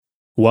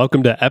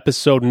Welcome to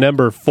episode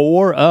number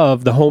 4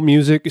 of the Home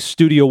Music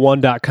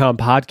Studio1.com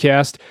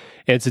podcast.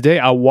 And today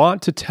I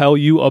want to tell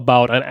you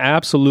about an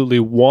absolutely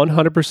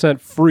 100%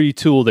 free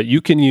tool that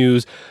you can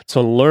use to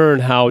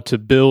learn how to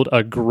build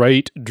a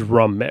great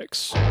drum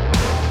mix.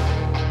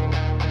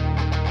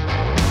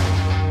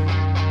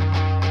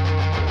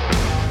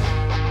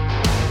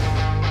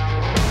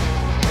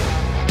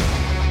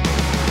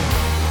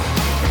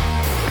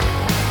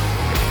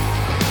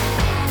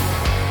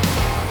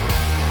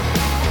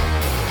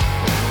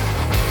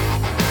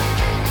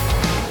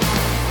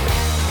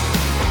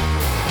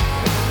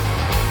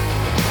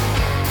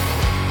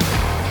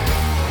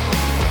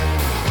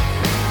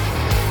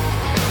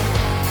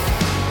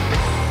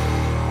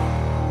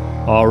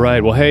 All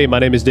right. Well, hey, my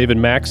name is David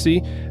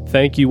Maxey.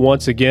 Thank you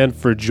once again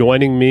for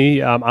joining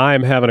me. I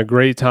am having a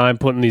great time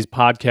putting these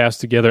podcasts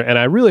together, and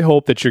I really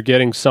hope that you're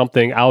getting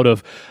something out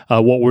of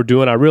what we're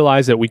doing. I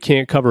realize that we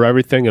can't cover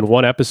everything in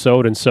one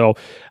episode, and so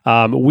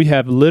we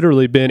have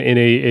literally been in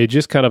a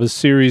just kind of a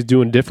series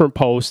doing different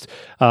posts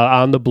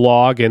on the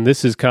blog, and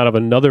this is kind of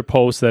another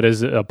post that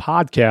is a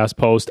podcast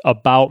post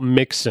about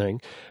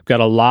mixing. I've got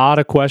a lot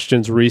of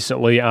questions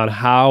recently on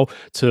how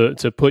to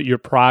put your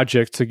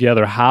projects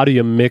together. How do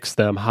you mix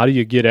them? How do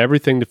you get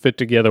everything to fit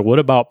together? What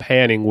about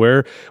panning?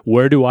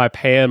 Where do I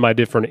pan my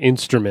different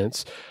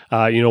instruments?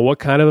 What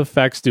kind of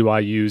effects do I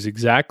use?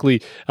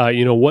 Exactly,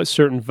 what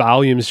certain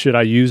volumes should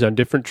I use on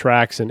different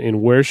tracks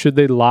and where should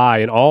they lie?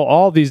 And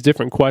all these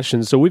different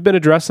questions. So we've been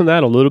addressing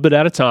that a little bit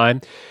at a time.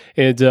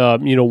 And,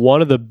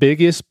 one of the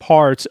biggest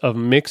parts of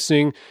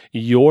mixing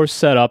your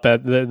setup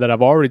that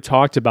I've already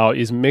talked about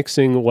is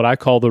mixing what I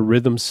call the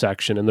rhythm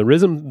section. And the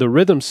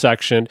rhythm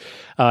section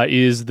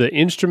is the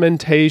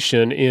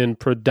instrumentation in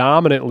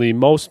predominantly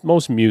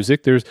most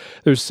music. There's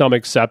some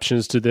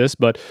exceptions to this,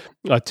 but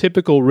a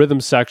typical rhythm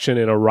section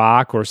in a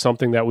rock or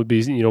something that would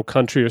be,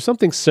 country or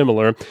something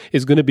similar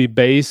is going to be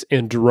bass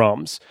and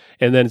drums.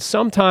 And then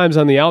sometimes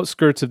on the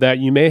outskirts of that,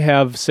 you may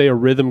have, say, a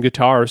rhythm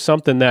guitar or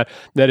something that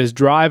is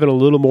driving a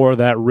little more of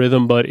that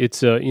rhythm, but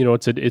it's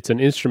an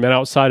instrument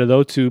outside of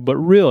those two. But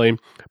really,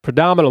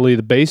 predominantly,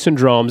 the bass and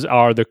drums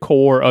are the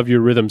core of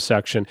your rhythm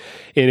section.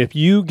 And if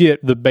you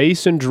get the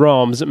bass and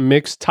drums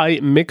mixed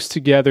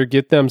together,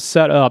 get them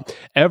set up,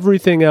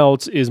 everything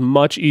else is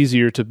much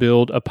easier to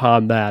build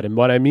upon that. And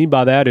what I mean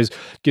by that is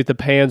get the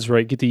pans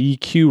right, get the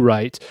EQ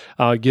right,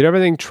 get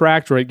everything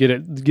tracked right,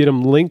 get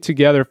them linked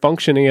together,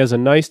 functioning as a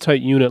nice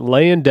tight unit,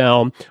 laying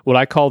down what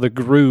I call the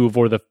groove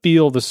or the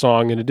feel of the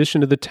song in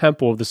addition to the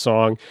tempo of the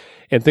song,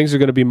 and things are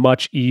going to be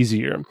much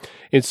easier.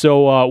 And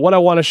so what I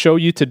want to show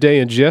you today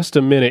in just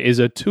a minute is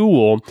a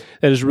tool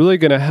that is really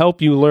going to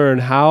help you learn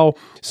how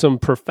some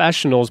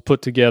professionals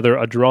put together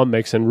a drum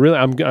mix. And really,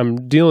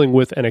 I'm dealing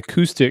with an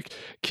acoustic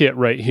kit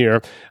right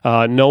here,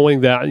 knowing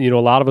that a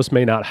lot of us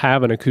may not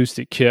have an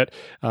acoustic kit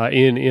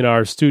in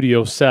our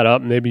studio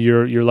setup. Maybe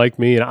you're like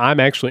me, and I'm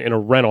actually in a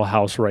rental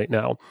house right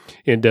now,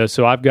 and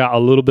so I've got a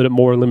little bit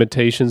more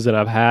limitations than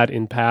I've had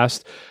in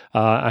past.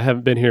 I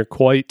haven't been here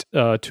quite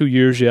 2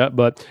 years yet,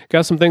 but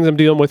got some things I'm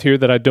dealing with here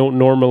that I don't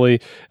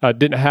normally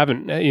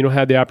haven't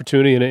had the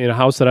opportunity in a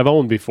house that I've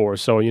owned before.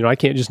 So I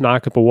can't just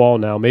knock up a wall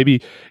now.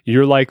 Maybe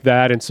you're like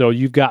that, and so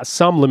you've got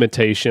some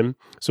limitation.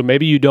 So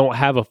maybe you don't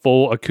have a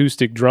full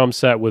acoustic drum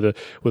set with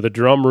a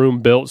drum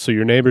room built, so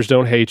your neighbors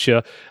don't hate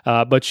you,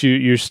 but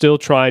you're still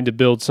trying to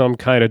build some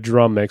kind of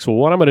drum mix. Well,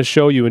 what I'm going to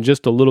show you in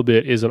just a little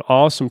bit is an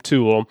awesome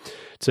tool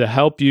to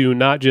help you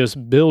not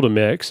just build a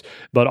mix,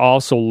 but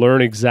also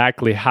learn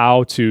exactly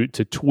how to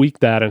tweak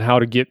that and how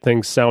to get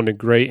things sounding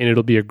great, and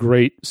it'll be a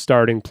great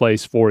starting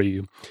place for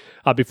you.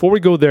 Before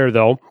we go there,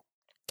 though,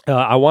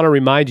 I want to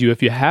remind you,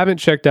 if you haven't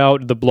checked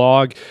out the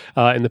blog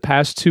in the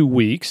past 2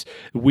 weeks,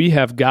 we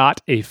have got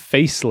a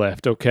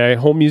facelift, okay?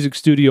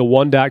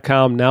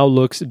 HomeMusicStudio1.com now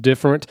looks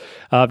different.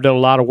 I've done a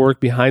lot of work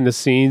behind the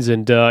scenes,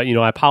 and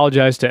I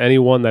apologize to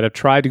anyone that have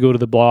tried to go to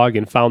the blog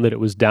and found that it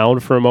was down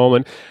for a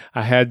moment.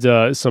 I had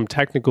some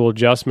technical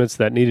adjustments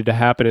that needed to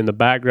happen in the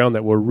background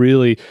that were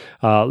really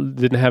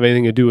didn't have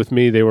anything to do with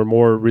me. They were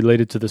more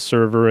related to the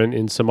server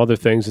and some other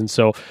things. And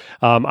so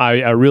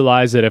I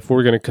realized that if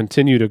we're going to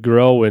continue to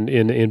grow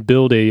and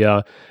build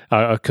a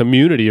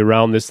community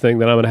around this thing,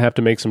 then I'm going to have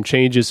to make some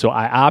changes. So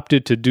I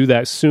opted to do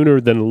that sooner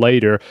than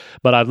later.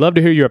 But I'd love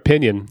to hear your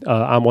opinion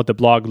on what the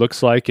blog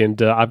looks like. And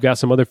I've got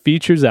some other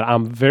features that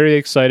I'm very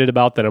excited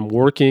about that I'm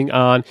working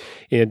on.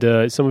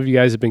 And some of you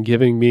guys have been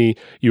giving me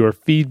your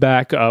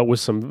feedback with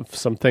some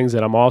things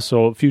that I'm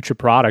also future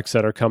products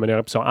that are coming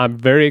up. So I'm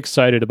very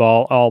excited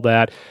about all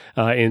that.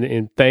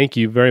 And thank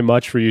you very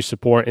much for your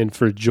support and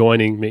for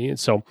joining me. And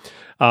so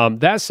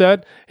that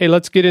said, hey,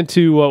 let's get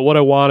into what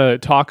I want to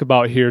talk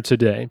about here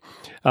today.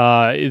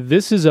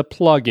 This is a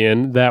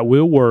plugin that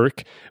will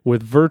work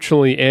with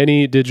virtually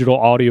any digital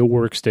audio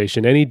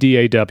workstation, any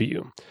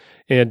DAW.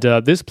 And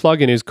this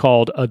plugin is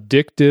called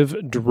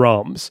Addictive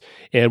Drums.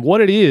 And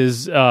what it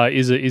is a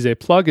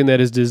plugin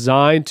that is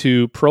designed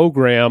to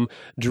program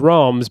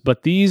drums,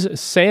 but these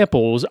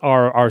samples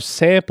are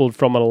sampled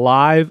from a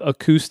live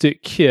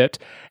acoustic kit,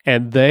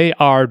 and they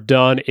are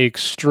done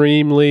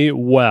extremely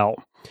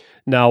well.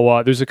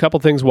 Now, there's a couple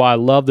things why I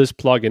love this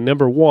plugin.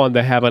 Number one,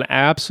 they have an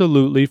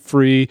absolutely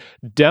free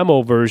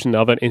demo version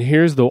of it, and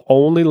here's the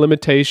only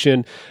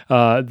limitation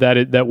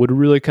that would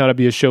really kind of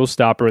be a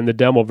showstopper in the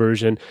demo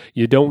version.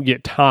 You don't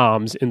get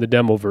toms in the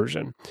demo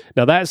version.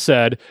 Now, that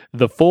said,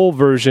 the full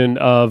version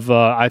of,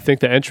 I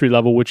think, the entry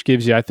level, which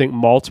gives you, I think,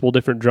 multiple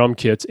different drum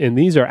kits, and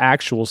these are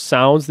actual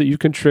sounds that you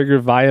can trigger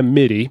via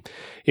MIDI,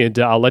 and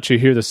I'll let you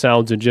hear the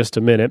sounds in just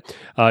a minute.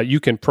 You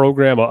can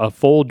program a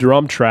full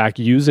drum track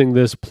using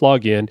this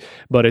plugin,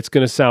 but it's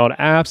going to sound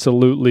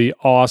absolutely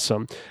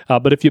awesome.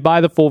 But if you buy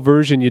the full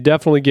version, you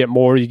definitely get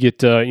more. You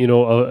get,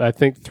 I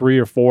think 3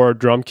 or 4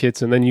 drum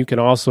kits, and then you can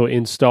also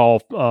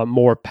install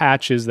more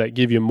patches that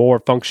give you more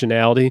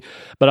functionality.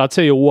 But I'll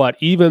tell you what,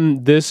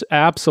 even this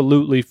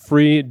absolutely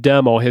free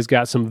demo has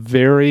got some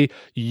very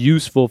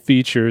useful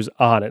features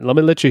on it. Let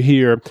me let you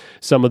hear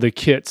some of the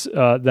kits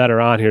that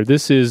are on here.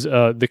 This is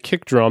the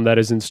kick drum that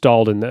is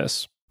installed in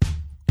this.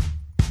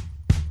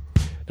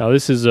 Now,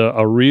 this is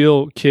a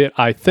real kit.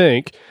 I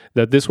think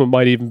that this one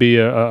might even be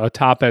a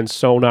top-end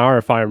Sonar,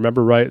 if I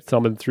remember right,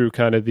 thumbing through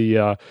kind of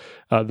the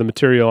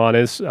material on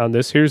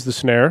this. Here's the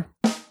snare.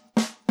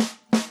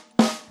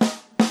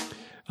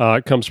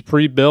 It comes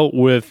pre-built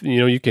with,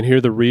 you can hear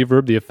the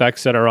reverb, the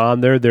effects that are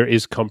on there. There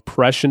is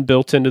compression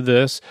built into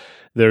this.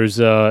 There's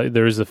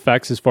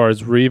effects as far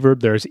as reverb.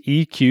 There's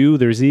EQ.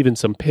 There's even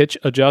some pitch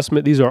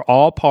adjustment. These are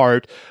all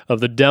part of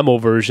the demo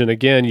version.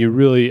 Again, you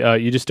really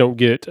you just don't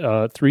get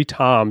 3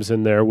 toms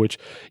in there. Which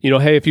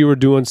hey, if you were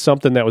doing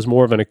something that was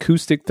more of an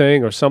acoustic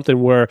thing or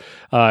something where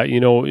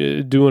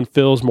doing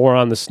fills more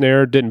on the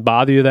snare didn't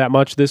bother you that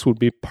much, this would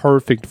be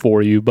perfect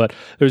for you. But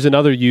there's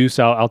another use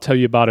I'll tell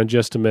you about in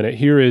just a minute.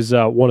 Here is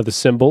one of the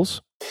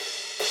cymbals.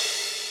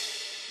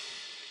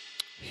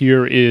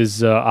 Here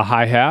is a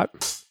hi-hat.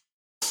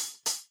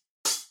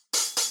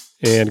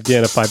 And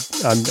again, if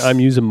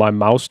I'm using my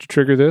mouse to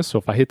trigger this, so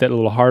if I hit that a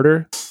little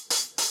harder,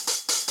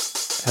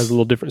 it has a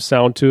little different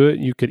sound to it.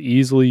 You could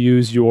easily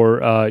use your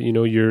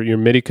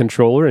MIDI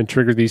controller and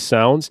trigger these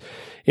sounds.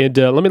 And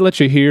let me let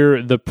you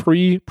hear the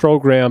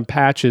pre-programmed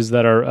patches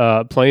that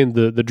are playing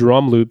the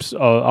drum loops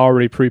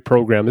already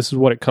pre-programmed. This is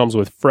what it comes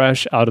with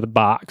fresh out of the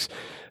box.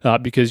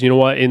 Because you know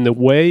what? In the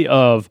way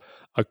of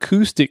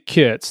acoustic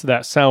kits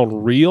that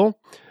sound real,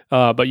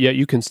 but yet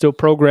you can still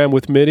program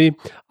with MIDI,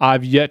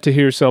 I've yet to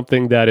hear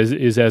something that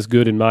is as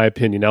good in my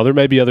opinion. Now, there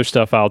may be other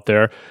stuff out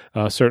there.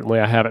 Certainly,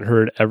 I haven't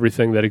heard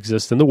everything that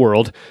exists in the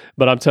world,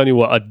 but I'm telling you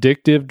what,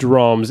 Addictive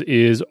Drums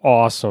is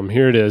awesome.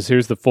 Here it is.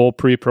 Here's the full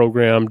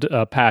pre-programmed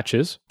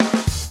patches.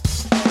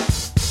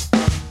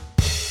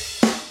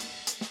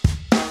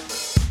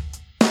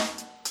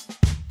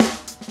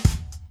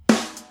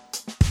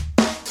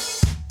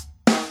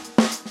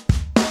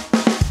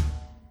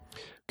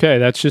 Okay,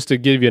 that's just to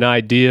give you an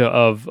idea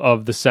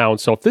of the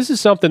sound. So if this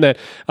is something that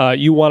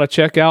you want to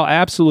check out,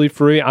 absolutely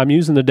free. I'm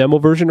using the demo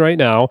version right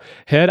now.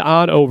 Head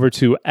on over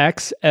to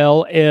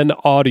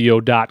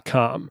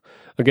xlnaudio.com.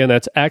 Again,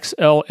 that's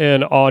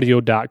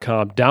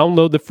xlnaudio.com.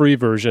 Download the free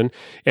version.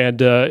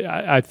 And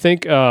I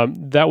think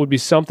that would be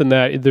something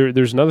that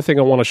there's another thing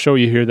I want to show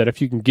you here, that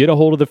if you can get a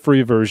hold of the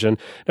free version,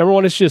 number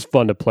one, it's just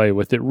fun to play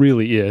with. It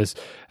really is.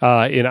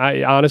 And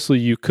I honestly,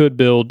 you could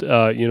build,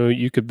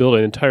 you could build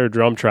an entire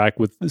drum track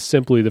with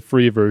simply the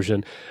free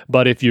version.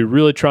 But if you're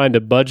really trying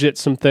to budget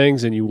some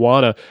things and you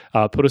want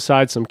to put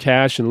aside some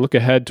cash and look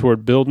ahead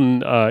toward building,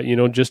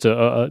 just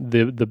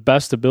the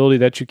best ability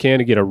that you can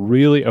to get a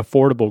really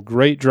affordable,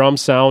 great drum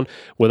sound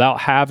without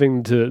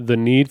having the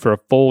need for a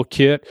full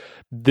kit,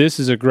 this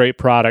is a great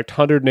product.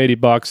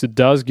 $180. It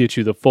does get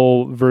you the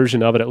full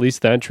version of it, at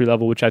least the entry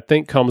level, which I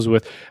think comes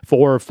with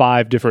 4 or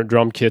 5 different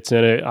drum kits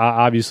in it.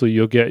 Obviously,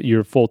 you'll get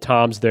your full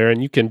toms there,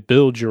 and you can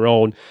build your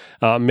own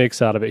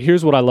mix out of it.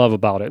 Here's what I love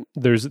about it.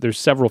 There's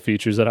several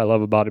features that I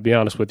love about it, to be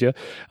honest with you.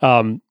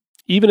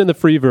 Even in the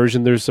free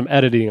version, there's some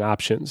editing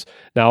options.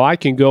 Now, I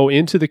can go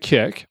into the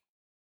kick,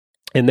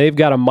 and they've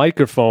got a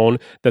microphone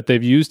that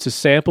they've used to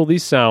sample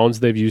these sounds.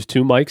 They've used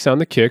 2 mics on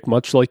the kick,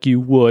 much like you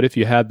would if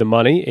you had the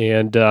money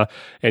and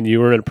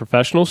you were in a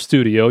professional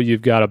studio.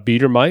 You've got a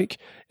beater mic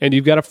and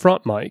you've got a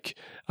front mic.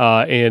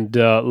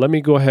 Let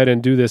me go ahead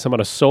and do this. I'm going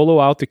to solo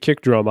out the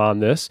kick drum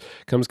on this.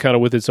 Comes kind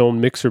of with its own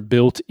mixer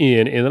built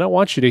in. And then I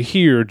want you to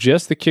hear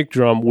just the kick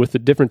drum with the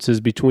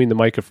differences between the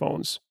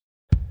microphones.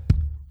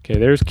 Okay,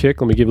 there's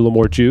kick. Let me give it a little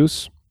more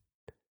juice.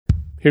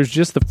 Here's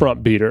just the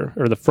front beater,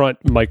 or the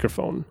front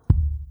microphone.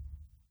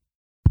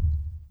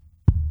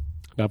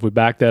 Now, if we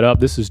back that up,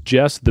 this is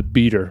just the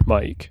beater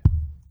mic.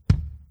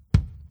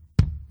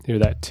 Hear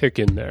that tick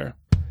in there.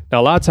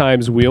 Now, a lot of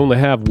times we only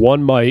have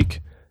 1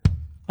 mic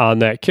on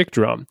that kick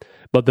drum,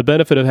 but the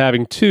benefit of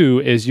having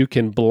 2 is you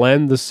can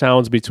blend the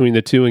sounds between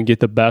the 2 and get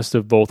the best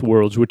of both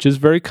worlds, which is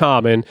very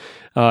common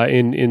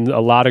in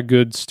a lot of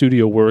good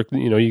studio work.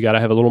 You got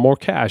to have a little more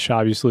cash,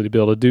 obviously, to be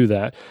able to do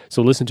that.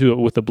 So listen to it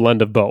with a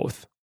blend of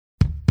both.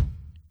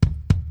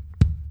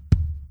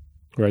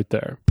 Right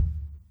there.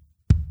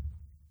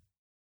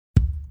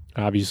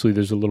 Obviously,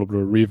 there's a little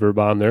bit of reverb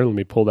on there. Let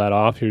me pull that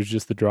off. Here's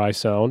just the dry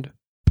sound.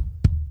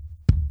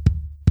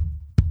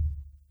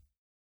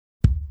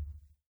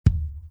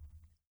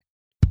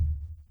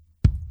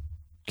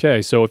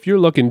 Okay, so if you're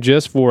looking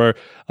just for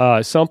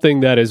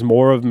something that is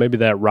more of maybe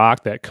that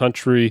rock, that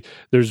country,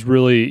 there's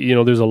really,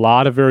 there's a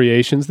lot of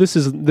variations. This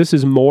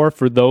is more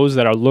for those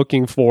that are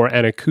looking for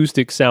an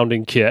acoustic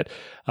sounding kit.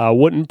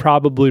 Wouldn't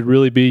probably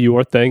really be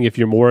your thing if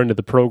you're more into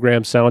the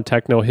program sound,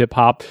 techno, hip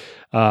hop,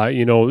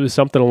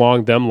 something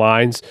along them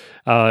lines,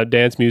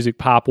 dance music,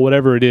 pop,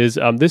 whatever it is.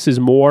 This is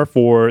more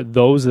for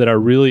those that are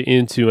really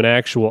into an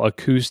actual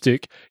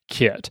acoustic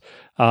kit.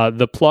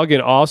 The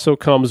plugin also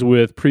comes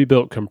with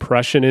pre-built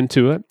compression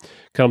into it,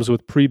 comes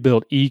with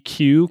pre-built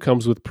EQ,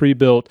 comes with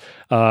pre-built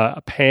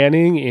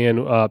panning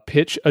and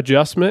pitch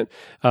adjustment.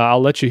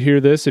 I'll let you hear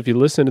this. If you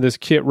listen to this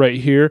kit right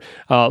here,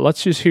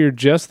 let's just hear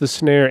just the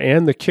snare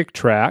and the kick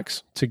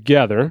tracks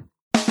together.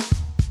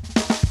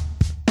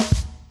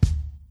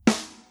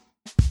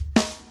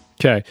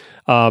 Okay,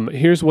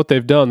 here's what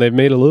they've done. They've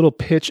made a little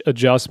pitch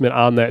adjustment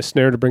on that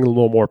snare to bring a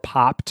little more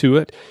pop to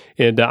it.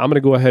 And I'm going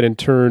to go ahead and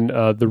turn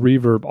the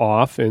reverb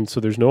off. And so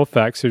there's no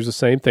effects. Here's the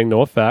same thing,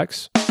 no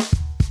effects.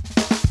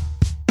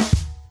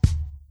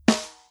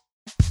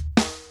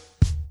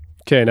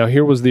 Okay, now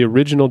here was the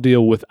original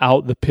deal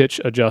without the pitch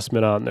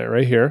adjustment on there,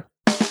 right here.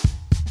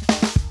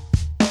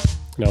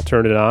 And I'll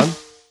turn it on.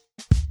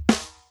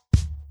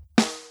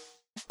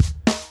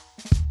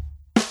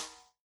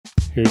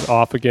 Here's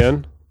off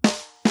again.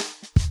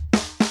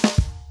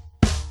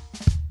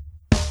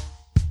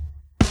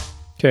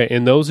 Okay,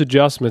 in those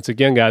adjustments,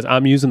 again, guys,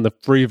 I'm using the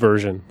free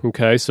version,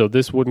 okay? So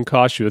this wouldn't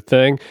cost you a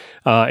thing,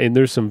 and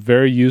there's some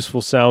very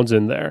useful sounds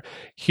in there.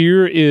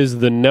 Here is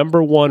the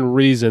number one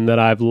reason that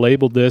I've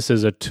labeled this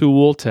as a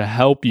tool to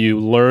help you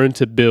learn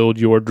to build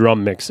your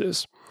drum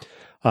mixes.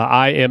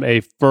 I am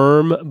a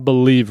firm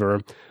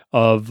believer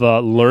of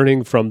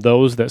learning from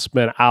those that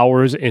spend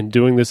hours in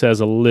doing this as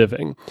a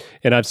living.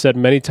 And I've said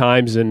many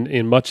times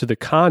in much of the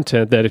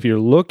content that if you're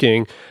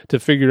looking to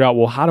figure out,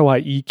 well, how do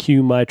I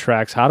EQ my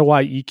tracks? How do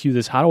I EQ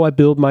this? How do I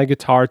build my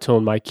guitar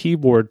tone, my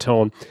keyboard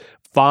tone?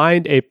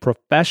 Find a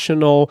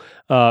professional,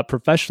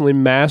 professionally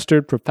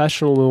mastered,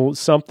 professional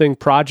something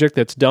project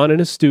that's done in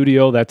a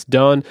studio, that's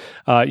done,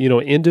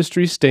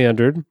 industry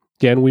standard.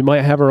 Again, we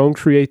might have our own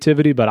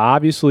creativity, but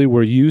obviously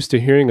we're used to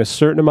hearing a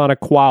certain amount of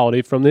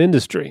quality from the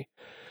industry.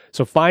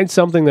 So find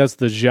something that's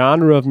the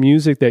genre of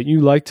music that you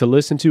like to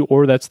listen to,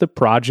 or that's the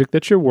project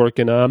that you're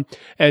working on,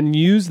 and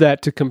use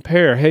that to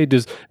compare. Hey,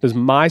 does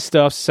my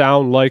stuff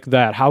sound like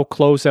that? How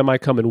close am I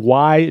coming?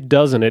 Why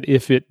doesn't it?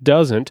 If it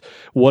doesn't,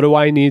 what do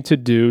I need to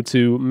do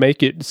to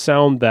make it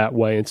sound that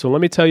way? And so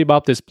let me tell you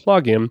about this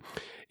plugin.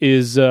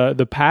 Is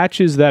the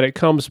patches that it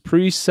comes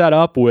pre-set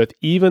up with,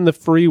 even the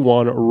free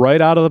one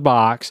right out of the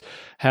box,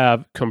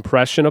 have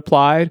compression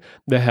applied,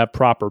 they have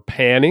proper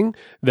panning,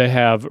 they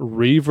have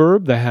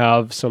reverb, they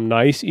have some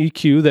nice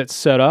EQ that's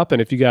set up,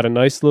 and if you got a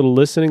nice little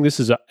listening,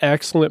 this is an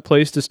excellent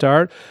place to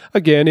start.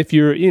 Again, if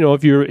you're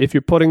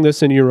putting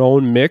this in your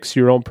own mix,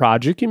 your own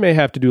project, you may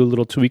have to do a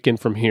little tweaking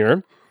from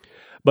here.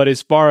 But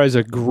as far as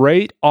a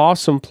great,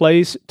 awesome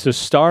place to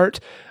start,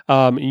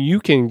 you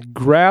can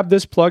grab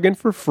this plugin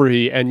for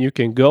free and you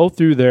can go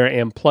through there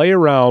and play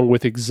around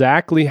with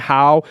exactly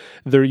how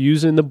they're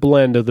using the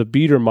blend of the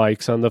beater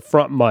mics on the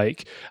front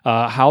mic,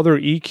 how they're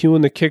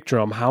EQing the kick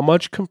drum, how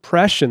much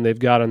compression they've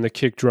got on the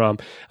kick drum.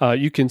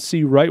 You can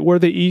see right where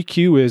the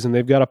EQ is, and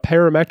they've got a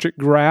parametric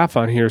graph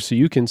on here so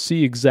you can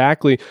see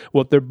exactly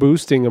what they're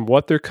boosting and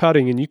what they're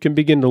cutting, and you can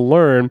begin to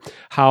learn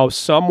how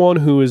someone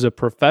who is a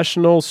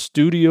professional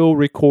studio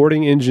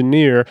recording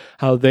engineer,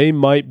 how they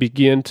might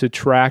begin to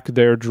track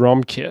their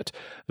drum kit.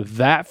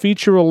 That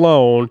feature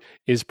alone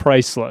is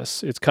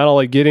priceless. It's kind of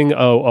like getting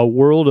a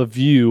world of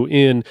view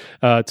in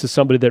to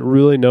somebody that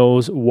really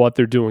knows what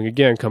they're doing.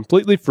 Again,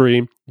 completely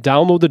free.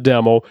 Download the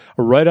demo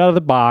right out of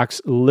the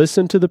box.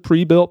 Listen to the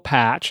pre-built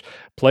patch.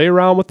 Play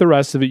around with the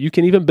rest of it. You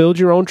can even build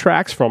your own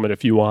tracks from it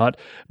if you want.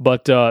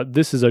 But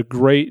this is a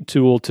great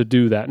tool to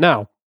do that.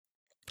 Now,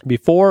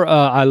 before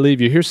I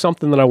leave you, here's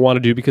something that I want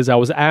to do, because I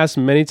was asked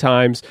many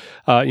times,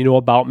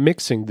 about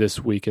mixing this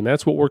week, and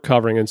that's what we're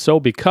covering. And so,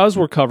 because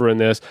we're covering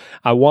this,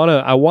 I want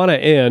to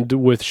end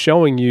with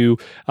showing you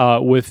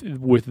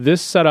with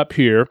this setup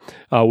here,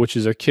 which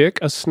is a kick,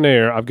 a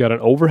snare. I've got an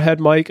overhead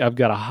mic, I've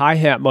got a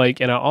hi-hat mic,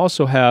 and I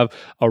also have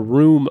a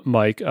room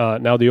mic.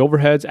 Now, the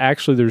overheads,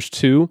 actually, there's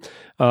two.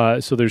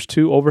 So there's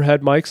two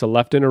overhead mics, a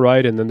left and a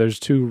right, and then there's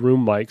two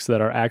room mics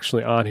that are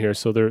actually on here.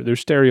 So they're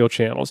stereo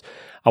channels.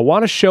 I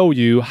want to show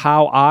you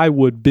how I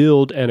would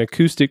build an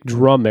acoustic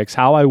drum mix,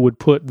 how I would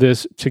put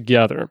this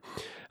together.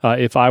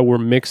 If I were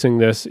mixing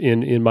this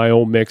in my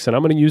own mix. And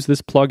I'm going to use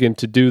this plugin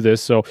to do this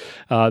so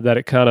that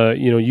it kind of,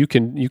 you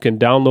can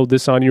download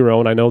this on your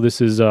own. I know this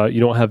is,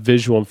 you don't have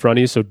visual in front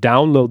of you, so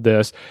download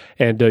this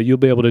and you'll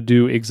be able to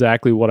do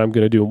exactly what I'm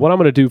going to do. And what I'm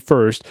going to do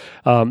first,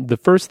 the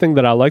first thing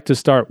that I like to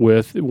start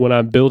with when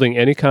I'm building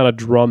any kind of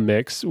drum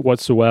mix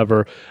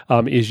whatsoever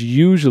is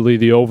usually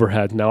the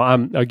overhead. Now,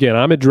 I'm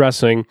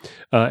addressing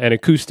an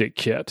acoustic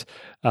kit.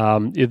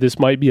 This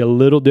might be a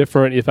little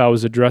different if I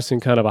was addressing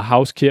kind of a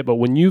house kit, but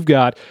when you've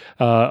got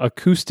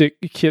acoustic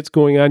kits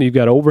going on, you've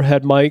got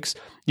overhead mics,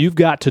 you've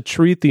got to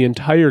treat the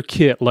entire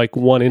kit like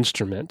one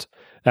instrument.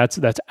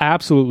 That's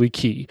absolutely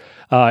key.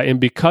 And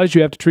because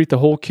you have to treat the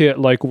whole kit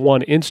like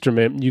one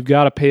instrument, you've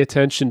got to pay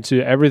attention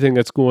to everything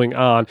that's going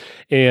on.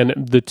 And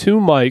the two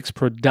mics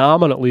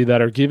predominantly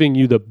that are giving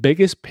you the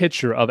biggest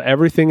picture of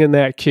everything in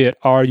that kit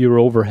are your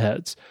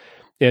overheads.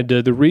 And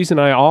the reason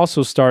I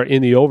also start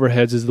in the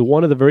overheads is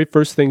one of the very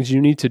first things you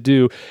need to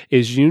do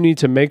is you need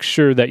to make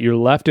sure that your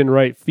left and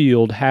right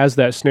field has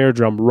that snare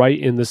drum right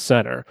in the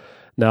center.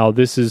 Now,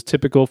 this is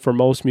typical for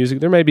most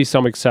music. There may be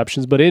some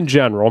exceptions, but in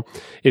general,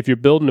 if you're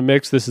building a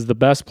mix, this is the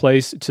best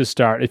place to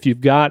start. If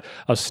you've got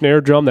a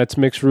snare drum that's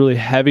mixed really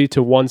heavy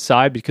to one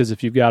side, because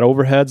if you've got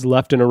overheads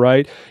left and a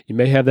right, you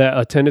may have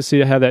a tendency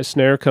to have that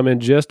snare come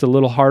in just a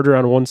little harder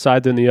on one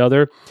side than the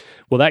other.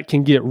 Well, that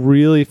can get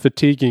really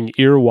fatiguing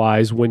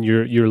ear-wise when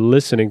you're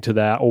listening to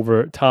that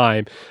over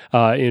time.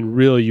 And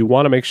really, you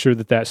want to make sure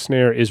that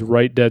snare is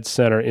right dead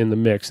center in the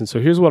mix. And so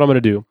here's what I'm going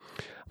to do.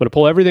 I'm going to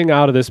pull everything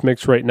out of this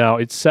mix right now.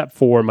 It's set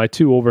for my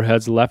two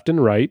overheads, left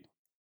and right.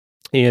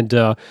 And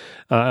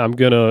I'm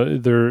gonna.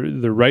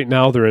 They're right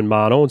now. They're in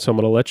mono, and so I'm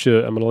gonna let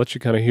you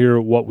kind of hear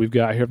what we've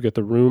got here. I've got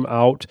the room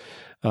out.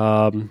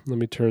 Let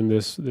me turn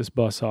this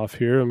bus off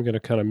here. I'm going to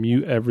kind of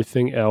mute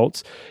everything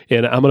else,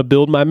 and I'm going to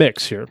build my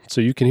mix here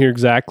so you can hear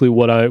exactly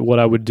what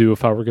I would do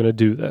if I were going to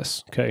do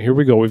this. Okay, here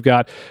we go. We've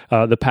got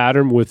the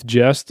pattern with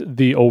just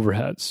the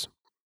overheads.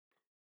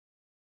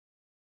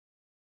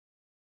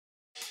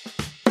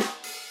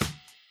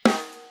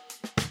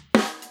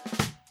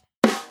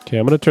 Okay,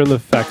 I'm going to turn the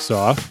effects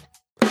off.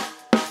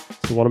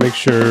 So I want to make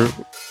sure.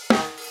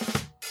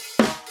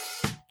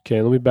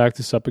 Okay, let me back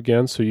this up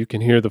again so you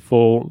can hear the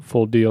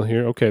full deal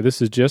here. Okay,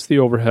 this is just the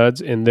overheads,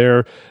 and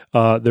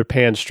they're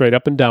panned straight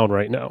up and down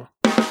right now.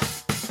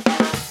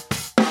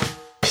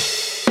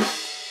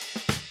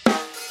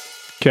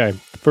 Okay,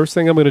 the first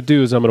thing I'm going to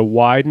do is I'm going to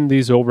widen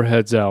these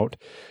overheads out.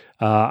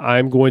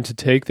 I'm going to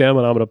take them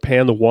and I'm going to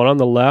pan the one on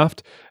the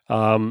left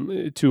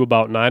to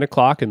about 9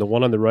 o'clock, and the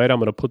one on the right, I'm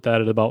going to put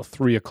that at about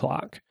 3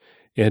 o'clock.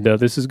 And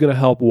this is going to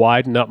help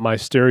widen up my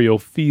stereo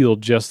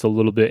field just a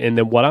little bit. And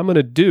then what I'm going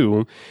to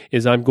do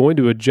is I'm going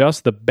to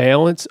adjust the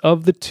balance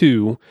of the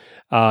two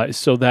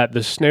so that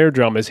the snare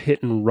drum is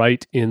hitting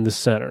right in the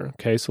center.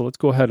 Okay, so let's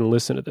go ahead and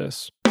listen to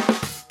this.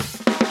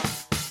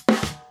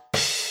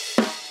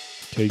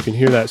 Okay, you can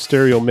hear that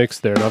stereo mix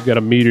there. And I've got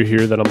a meter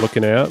here that I'm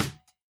looking at.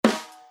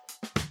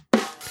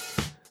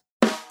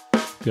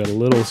 Got a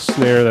little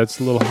snare that's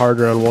a little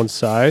harder on one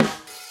side.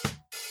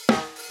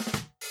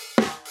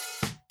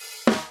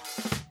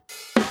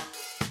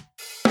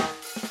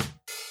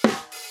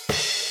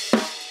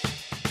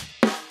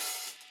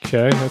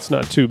 Okay, that's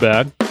not too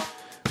bad.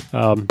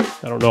 I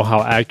don't know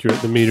how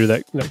accurate the meter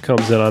that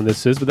comes in on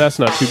this is, but that's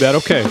not too bad.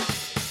 Okay,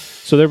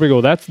 so there we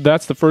go.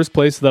 That's the first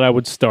place that I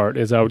would start,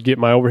 is I would get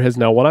my overheads.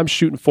 Now, what I'm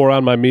shooting for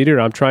on my meter,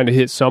 I'm trying to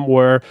hit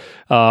somewhere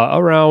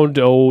around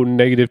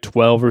negative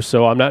 12 or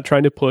so. I'm not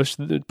trying to push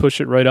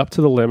it right up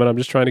to the limit. I'm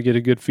just trying to get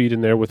a good feed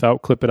in there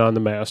without clipping on the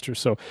master.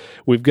 So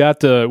we've got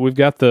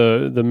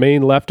the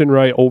main left and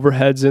right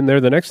overheads in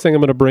there. The next thing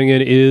I'm going to bring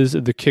in is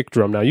the kick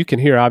drum. Now, you can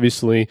hear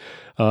obviously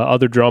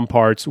other drum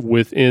parts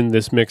within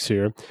this mix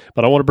here,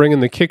 but I want to bring in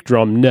the kick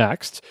drum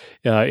next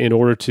in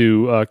order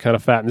to kind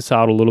of fatten this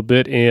out a little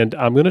bit, and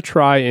I'm going to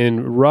try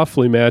and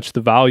roughly match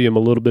the volume a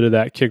little bit of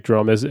that kick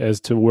drum as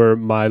to where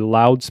my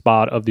loud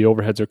spot of the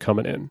overheads are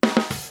coming in.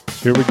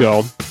 Here we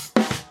go.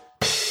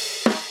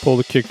 Pull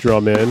the kick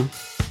drum in.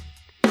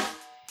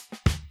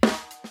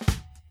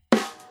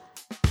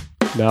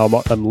 Now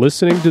I'm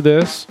listening to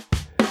this,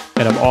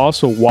 and I'm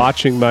also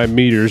watching my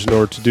meters in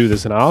order to do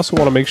this. And I also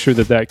want to make sure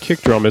that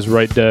kick drum is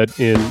right dead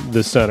in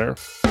the center.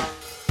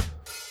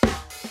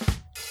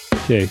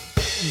 Okay,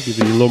 give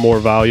it a little more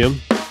volume.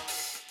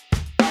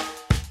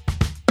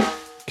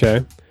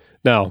 Okay,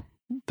 now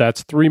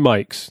that's 3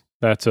 mics.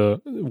 That's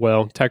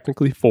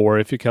technically 4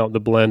 if you count the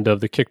blend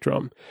of the kick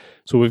drum.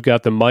 So we've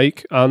got the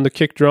mic on the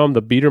kick drum,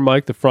 the beater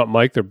mic, the front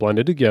mic, they're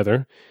blended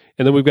together.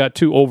 And then we've got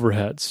 2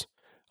 overheads,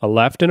 a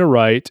left and a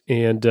right.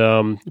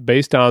 And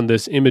based on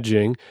this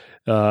imaging,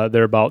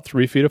 they're about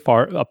 3 feet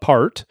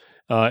apart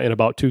and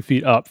about 2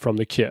 feet up from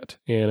the kit.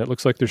 And it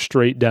looks like they're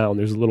straight down.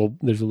 There's a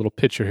little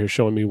picture here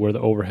showing me where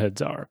the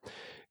overheads are.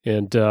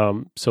 And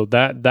so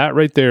that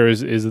right there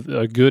is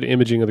a good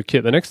imaging of the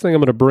kit. The next thing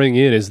I'm going to bring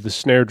in is the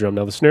snare drum.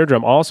 Now, the snare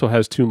drum also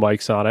has 2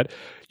 mics on it.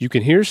 You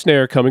can hear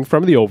snare coming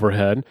from the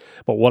overhead,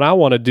 but what I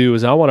want to do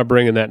is I want to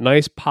bring in that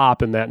nice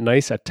pop and that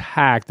nice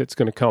attack that's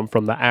going to come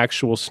from the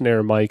actual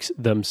snare mics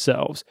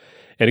themselves.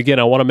 And again,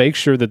 I want to make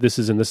sure that this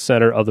is in the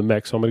center of the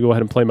mix. So I'm going to go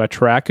ahead and play my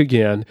track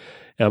again,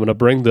 and I'm going to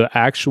bring the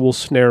actual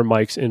snare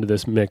mics into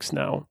this mix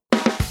now.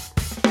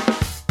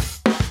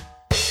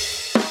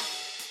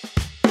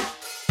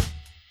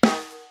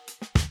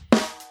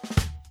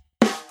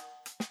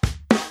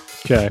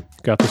 Okay,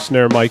 got the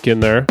snare mic in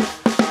there.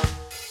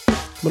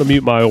 I'm going to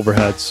mute my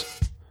overheads.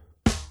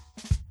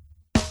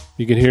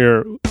 You can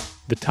hear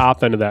the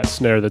top end of that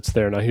snare that's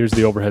there. Now here's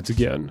the overheads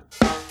again.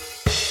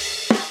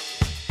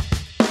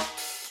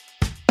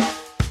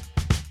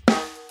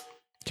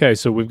 Okay,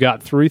 so we've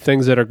got three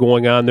things that are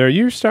going on there.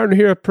 You're starting to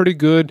hear a pretty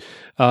good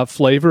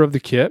flavor of the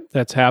kit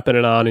that's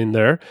happening on in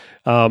there.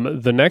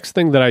 The next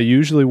thing that I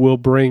usually will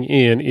bring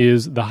in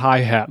is the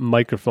hi-hat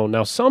microphone.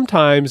 Now,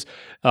 sometimes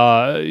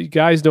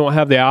guys don't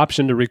have the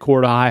option to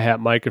record a hi-hat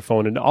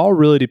microphone, and it all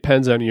really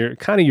depends on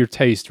your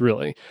taste,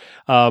 really.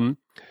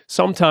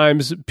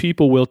 Sometimes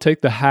people will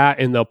take the hat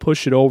and they'll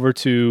push it over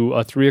to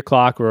a 3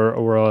 o'clock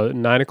or a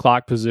 9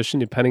 o'clock position,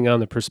 depending on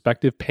the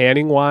perspective,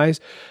 panning wise.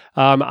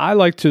 I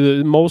like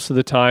to, most of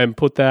the time,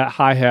 put that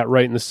hi-hat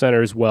right in the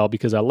center as well,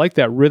 because I like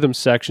that rhythm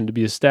section to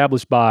be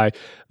established by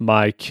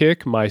my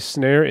kick, my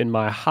snare, and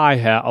my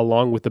hi-hat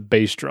along with the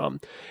bass drum.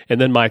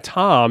 And then my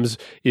toms,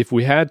 if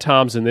we had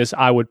toms in this,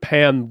 I would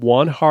pan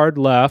one hard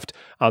left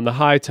on the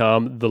high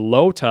tom. The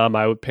low tom,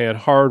 I would pan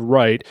hard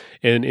right.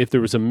 And if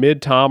there was a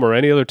mid tom or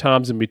any other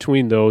toms in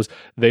between those,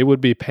 they would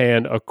be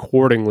panned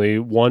accordingly.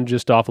 One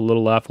just off a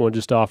little left, one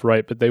just off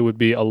right, but they would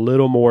be a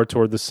little more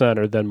toward the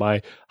center than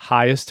my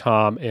highest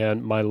tom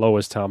and my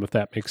lowest tom, if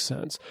that makes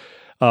sense.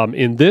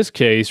 In this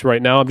case,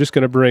 right now, I'm just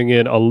going to bring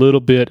in a little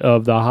bit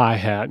of the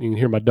hi-hat. You can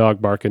hear my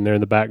dog barking there in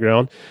the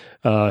background.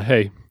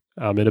 Hey,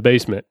 I'm in a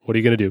basement. What are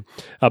you going to do?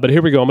 But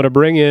here we go. I'm going to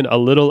bring in a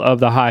little of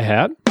the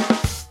hi-hat.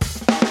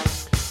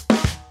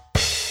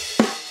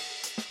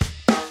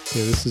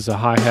 Okay, this is a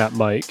hi-hat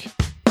mic.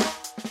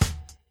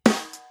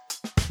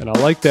 And I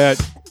like that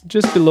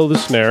just below the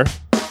snare.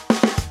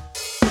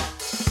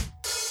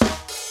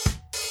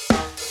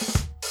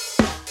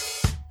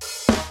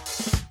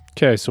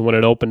 Okay, so when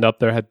it opened up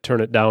there, I had to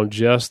turn it down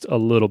just a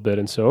little bit.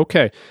 And so,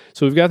 okay,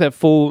 so we've got that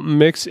full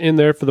mix in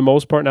there for the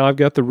most part. Now I've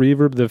got the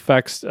reverb, the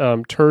effects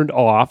turned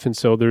off, and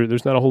so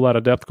there's not a whole lot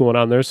of depth going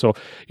on there. So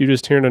you're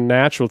just hearing a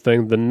natural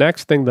thing. The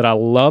next thing that I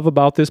love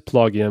about this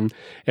plugin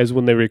is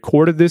when they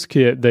recorded this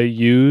kit, they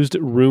used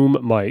room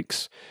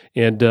mics.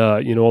 And,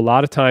 a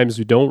lot of times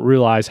we don't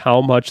realize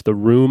how much the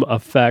room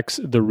affects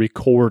the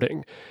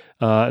recording.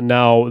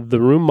 Now, the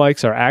room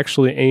mics are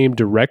actually aimed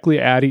directly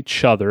at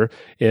each other,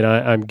 and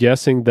I'm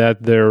guessing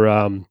that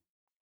their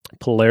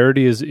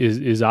polarity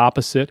is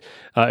opposite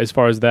as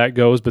far as that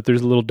goes, but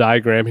there's a little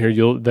diagram here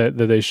that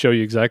they show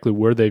you exactly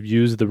where they've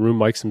used the room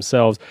mics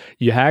themselves.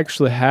 You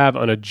actually have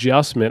an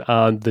adjustment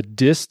on the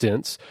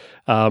distance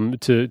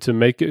to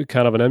make it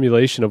kind of an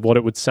emulation of what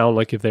it would sound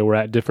like if they were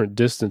at different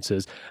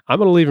distances. I'm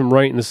going to leave them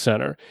right in the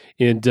center,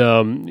 and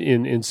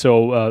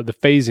so the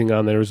phasing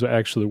on there is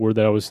actually the word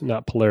that I was,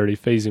 not polarity,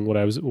 phasing. What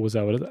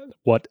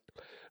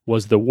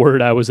was the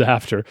word I was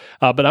after.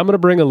 But I'm going to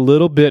bring a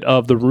little bit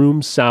of the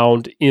room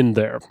sound in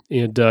there,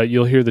 and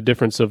you'll hear the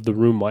difference of the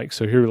room mic.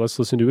 So here, let's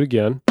listen to it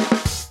again.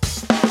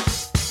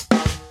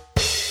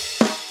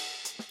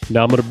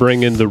 Now I'm going to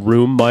bring in the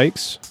room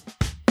mics.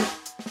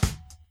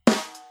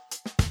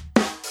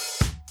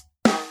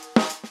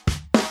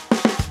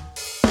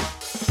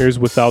 Here's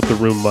without the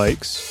room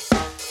mics.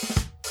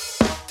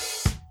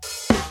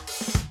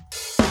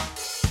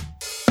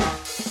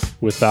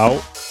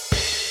 Without.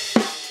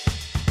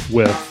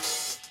 With.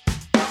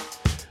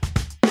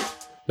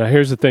 Now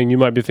here's the thing, you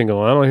might be thinking,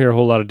 well, I don't hear a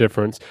whole lot of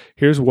difference.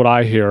 Here's what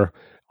I hear.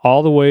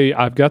 All the way,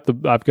 I've got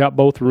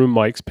both room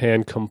mics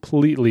panned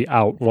completely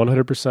out,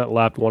 100%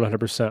 left,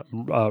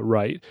 100%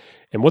 right.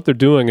 And what they're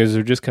doing is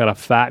they're just kind of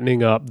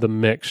fattening up the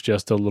mix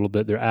just a little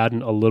bit. They're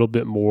adding a little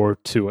bit more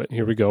to it.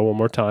 Here we go, one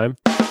more time.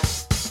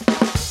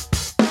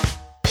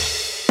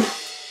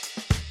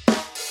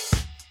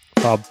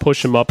 I'll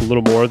push them up a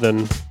little more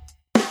than...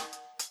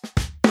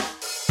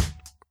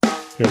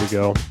 Here we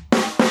go.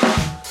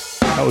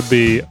 That would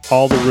be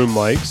all the room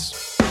mics.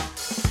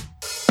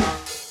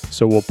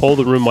 So we'll pull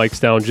the room mics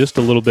down just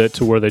a little bit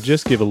to where they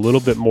just give a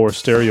little bit more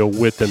stereo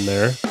width in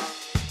there.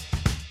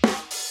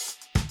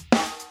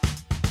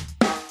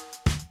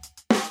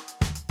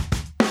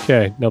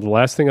 Okay, now the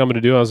last thing I'm going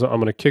to do is I'm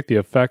going to kick the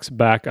effects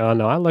back on.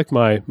 Now I like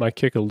my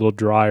kick a little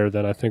drier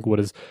than I think what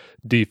is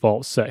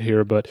default set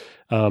here, but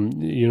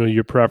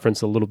your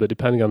preference a little bit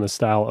depending on the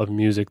style of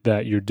music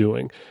that you're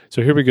doing.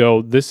 So here we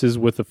go. This is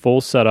with the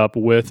full setup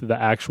with the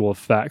actual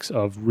effects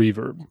of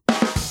reverb.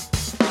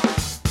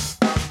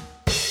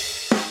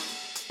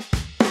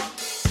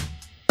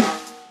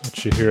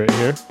 Let you hear it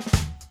here.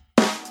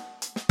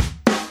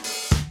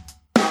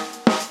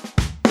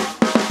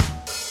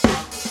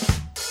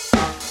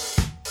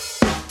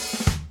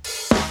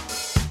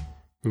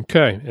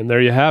 Okay, and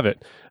there you have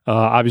it.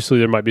 Obviously,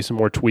 there might be some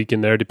more tweak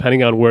in there.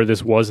 Depending on where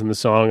this was in the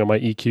song, I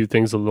might EQ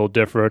things a little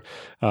different.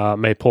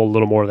 May pull a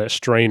little more of that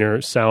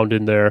strainer sound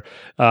in there.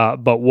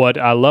 But what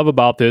I love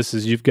about this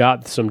is you've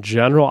got some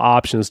general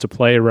options to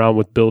play around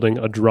with building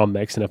a drum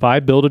mix. And if I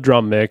build a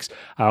drum mix,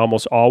 I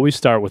almost always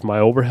start with my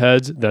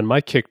overheads, then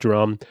my kick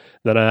drum,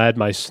 then I add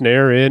my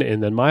snare in,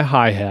 and then my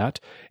hi-hat.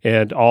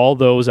 And all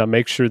those, I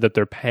make sure that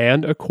they're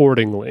panned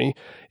accordingly.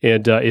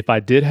 And if I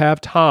did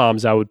have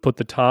toms, I would put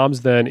the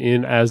toms then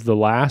in as the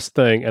last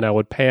thing, and I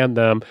would pan pan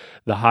them.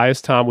 The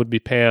highest tom would be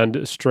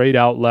panned straight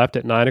out left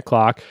at 9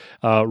 o'clock,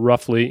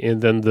 roughly,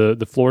 and then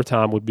the floor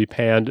tom would be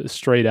panned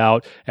straight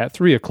out at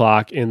 3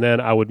 o'clock, and then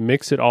I would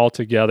mix it all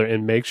together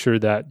and make sure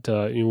that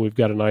we've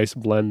got a nice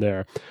blend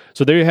there.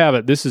 So there you have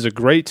it. This is a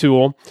great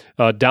tool.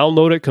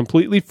 Download it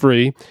completely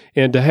free.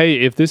 And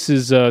hey, if this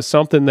is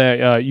something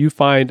that you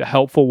find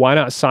helpful, why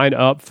not sign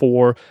up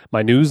for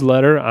my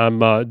newsletter?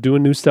 I'm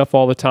doing new stuff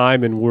all the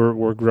time, and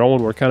we're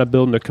growing. We're kind of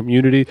building a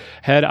community.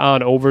 Head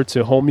on over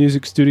to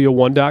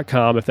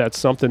homemusicstudio1.com if that's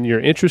something you're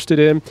interested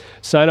in.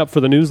 Sign up for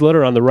the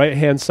newsletter on the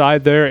right-hand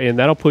side there, and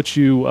that'll put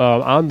you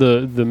on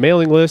the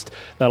mailing list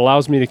that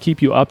allows me to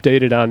keep you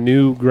updated on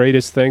new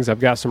greatest things. I've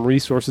got some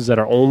resources that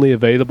are only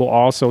available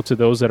also to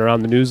those that are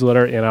on the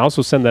newsletter, and I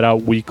also send that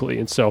out weekly.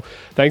 And so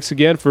thanks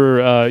again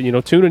for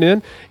tuning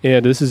in.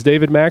 And this is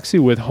David Maxey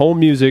with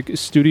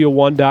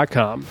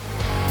homemusicstudio1.com.